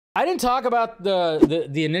I didn't talk about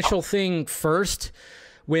the initial thing first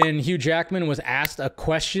when Hugh Jackman was asked a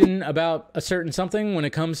question about a certain something when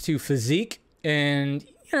it comes to physique. And,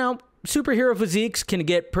 you know, superhero physiques can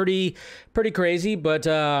get pretty crazy, but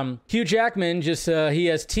Hugh Jackman just he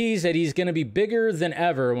has teased that he's going to be bigger than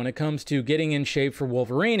ever when it comes to getting in shape for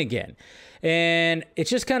Wolverine again. And it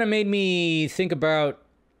just kind of made me think about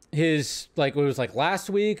his, like, it was like last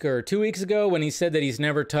week or 2 weeks ago when he said that he's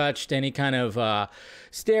never touched any kind of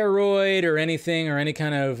steroid or anything, or any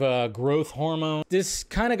kind of growth hormone. This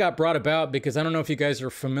kind of got brought about because I don't know if you guys are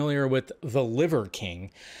familiar with the Liver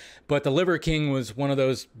King, but the Liver King was one of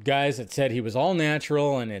those guys that said he was all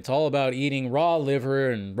natural and it's all about eating raw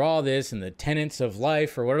liver and raw this and the tenets of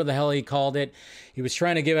life, or whatever the hell he called it. He was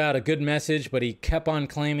trying to give out a good message, but he kept on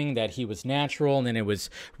claiming that he was natural, and then it was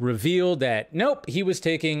revealed that, nope, he was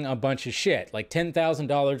taking a bunch of shit, like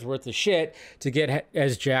 $10,000 worth of shit to get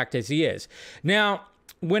as jacked as he is. Now,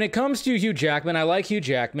 when it comes to Hugh Jackman, I like Hugh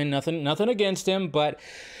Jackman, nothing against him, but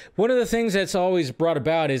one of the things that's always brought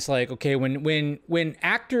about is like, okay, when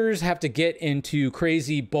actors have to get into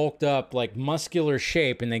crazy bulked up, like muscular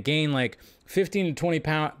shape, and they gain like 15 to 20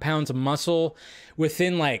 pounds of muscle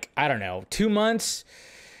within, like, I don't know, 2 months,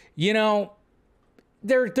 you know,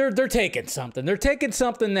 they're taking something. They're taking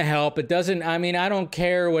something to help. It doesn't, I mean, I don't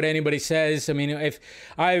care what anybody says. I mean, if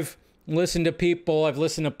I've listened to people, I've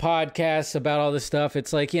listened to podcasts about all this stuff.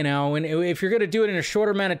 It's like, you know, and if you're going to do it in a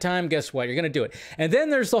shorter amount of time, guess what? You're going to do it. And then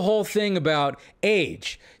there's the whole thing about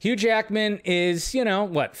age. Hugh Jackman is, you know,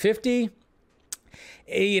 what, 50?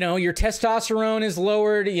 You know, your testosterone is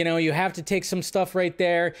lowered, you know, you have to take some stuff right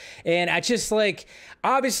there. And I just, like,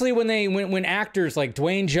 obviously when actors like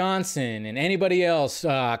Dwayne Johnson and anybody else,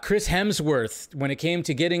 Chris Hemsworth, when it came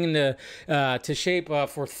to getting into to shape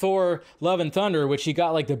for Thor Love and Thunder, which he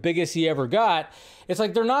got like the biggest he ever got, it's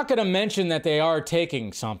like they're not going to mention that they are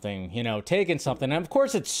taking something, you know, taking something. And of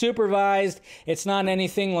course it's supervised. It's not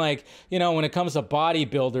anything like, you know, when it comes to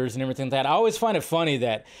bodybuilders and everything like that. I always find it funny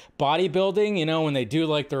that bodybuilding, you know, when they do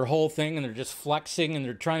like their whole thing and they're just flexing and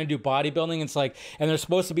they're trying to do bodybuilding, it's like, and they're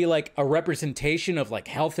supposed to be like a representation of like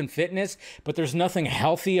health and fitness, but there's nothing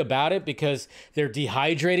healthy about it because they're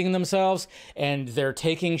dehydrating themselves and they're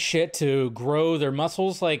taking shit to grow their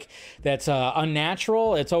muscles. Like, that's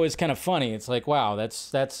unnatural. It's always kind of funny. It's like, wow,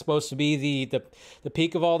 that's supposed to be the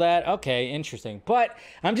peak of all that. Okay, interesting. But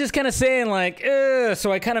I'm just kind of saying, like,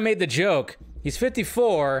 so I kind of made the joke. He's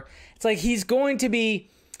 54. It's like he's going to be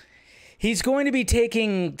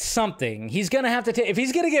taking something. He's going to have to take, if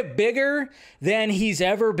he's going to get bigger than he's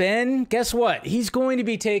ever been, guess what? He's going to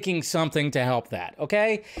be taking something to help that,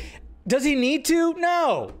 okay? Does he need to?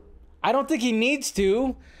 No. I don't think he needs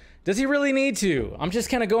to. Does he really need to? I'm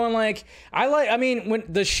just kind of going like, I mean, when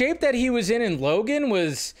the shape that he was in Logan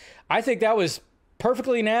was, I think that was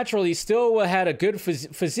perfectly natural. He still had a good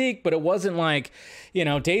physique, but it wasn't like, you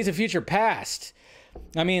know, Days of Future Past.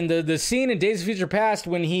 I mean, the scene in Days of Future Past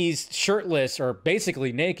when he's shirtless or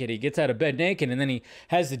basically naked, he gets out of bed naked and then he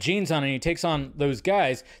has the jeans on and he takes on those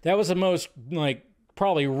guys. That was the most, like,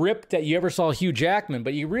 probably ripped that you ever saw Hugh Jackman.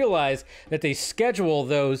 But you realize that they schedule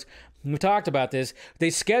those, we talked about this, they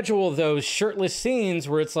schedule those shirtless scenes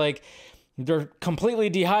where it's like they're completely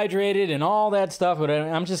dehydrated and all that stuff. But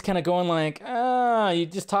I'm just kind of going like, you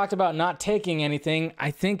just talked about not taking anything.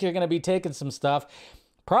 I think you're going to be taking some stuff.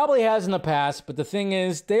 Probably has in the past, but the thing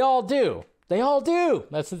is, they all do. They all do.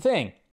 That's the thing.